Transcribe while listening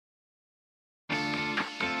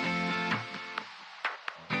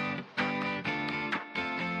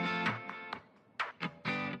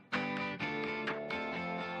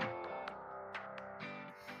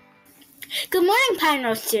Good morning, Pine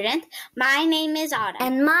Road student. My name is Autumn.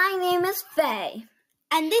 And my name is Faye.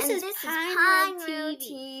 And this is Pine Road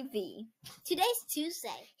TV. Today's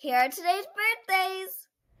Tuesday. Here are today's birthdays.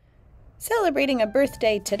 Celebrating a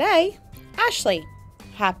birthday today, Ashley.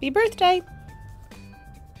 Happy birthday.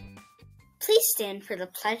 Please stand for the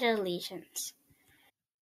Pledge of Allegiance.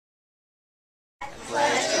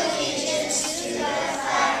 Pledge allegiance to the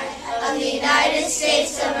flag of the United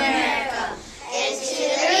States of America and to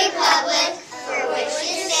the republic for which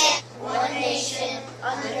it stands, one nation,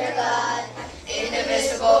 under God,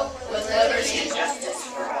 indivisible, with liberty and justice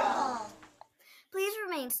for all. Please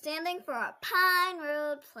remain standing for our Pine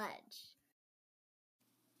Road Pledge.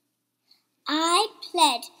 I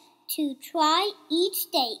pledge to try each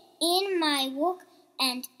day in my work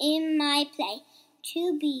and in my play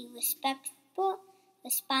to be respectful,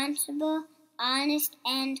 responsible, honest,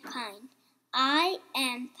 and kind. I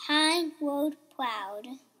am Pine Road proud.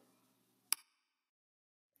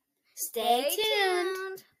 Stay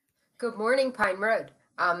tuned. Good morning, Pine Road.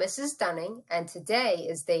 I'm Mrs. Dunning, and today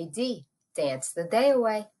is Day D. Dance the day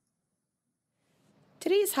away.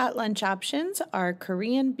 Today's hot lunch options are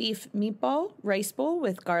Korean beef meatball rice bowl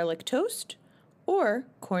with garlic toast or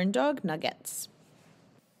corn dog nuggets.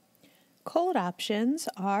 Cold options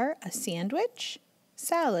are a sandwich,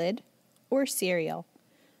 salad, or cereal.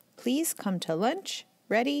 Please come to lunch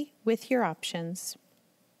ready with your options.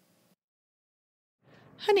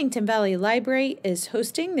 Huntington Valley Library is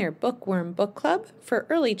hosting their Bookworm Book Club for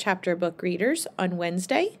early chapter book readers on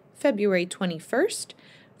Wednesday, February 21st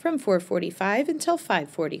from 4:45 until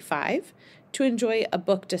 5:45 to enjoy a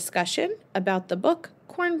book discussion about the book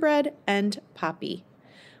Cornbread and Poppy.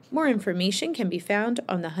 More information can be found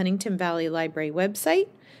on the Huntington Valley Library website.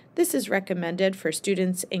 This is recommended for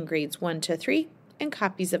students in grades 1 to 3, and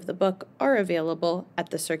copies of the book are available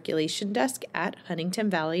at the circulation desk at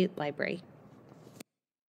Huntington Valley Library.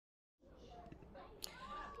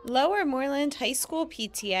 Lower Moreland High School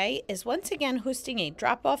PTA is once again hosting a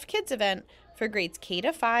drop-off kids event for grades K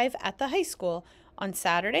to 5 at the high school on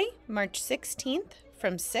Saturday, March 16th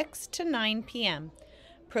from 6 to 9 p.m.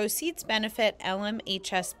 Proceeds benefit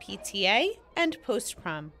LMHS PTA and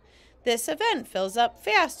post-prom. This event fills up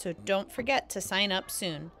fast, so don't forget to sign up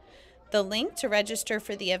soon. The link to register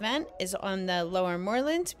for the event is on the Lower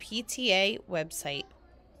Moreland PTA website.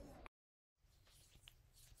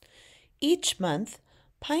 Each month,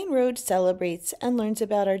 Pine Road celebrates and learns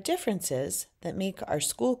about our differences that make our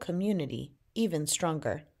school community even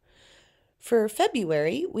stronger. For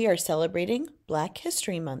February, we are celebrating Black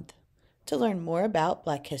History Month. To learn more about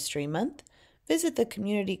Black History Month, visit the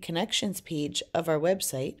Community Connections page of our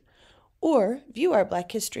website or view our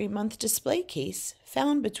Black History Month display case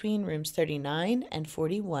found between rooms 39 and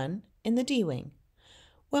 41 in the D Wing.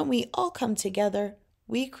 When we all come together,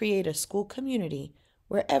 we create a school community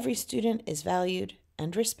where every student is valued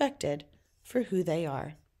and respected for who they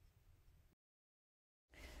are.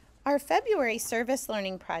 Our February service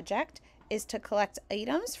learning project is to collect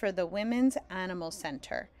items for the Women's Animal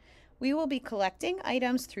Center. We will be collecting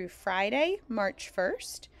items through Friday, March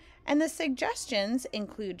 1st, and the suggestions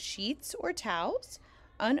include sheets or towels,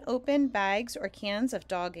 unopened bags or cans of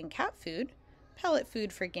dog and cat food, pellet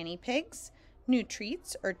food for guinea pigs, new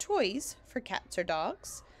treats or toys for cats or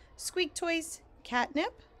dogs, squeak toys,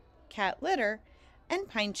 catnip, cat litter, and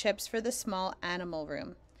pine chips for the small animal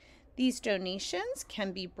room. These donations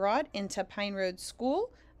can be brought into Pine Road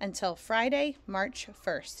School until Friday, March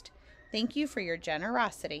 1st. Thank you for your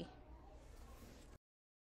generosity.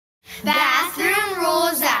 Bathroom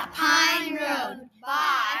Rules at Pine Road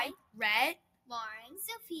by Red, Lauren,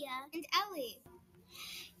 Sophia, and Ellie.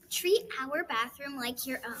 treat our bathroom like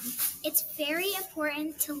your own. It's very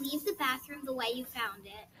important to leave the bathroom the way you found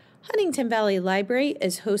it. Huntington Valley Library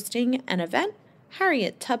is hosting an event,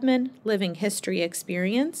 Harriet Tubman Living History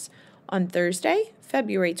Experience, on Thursday,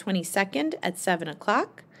 February 22nd at 7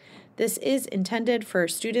 o'clock. This is intended for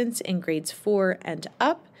students in grades 4 and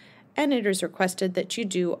up, and it is requested that you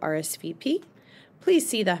do RSVP. Please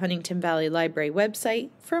see the Huntington Valley Library website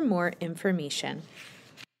for more information.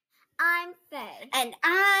 I'm Faye. And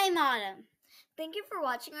I'm Autumn. Thank you for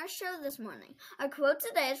watching our show this morning. Our quote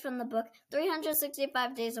today is from the book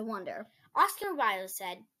 365 Days of Wonder. Oscar Wilde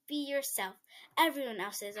said, "Be yourself. Everyone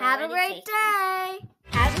else is Have a already great taken." day.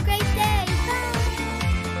 Have a great day. Bye.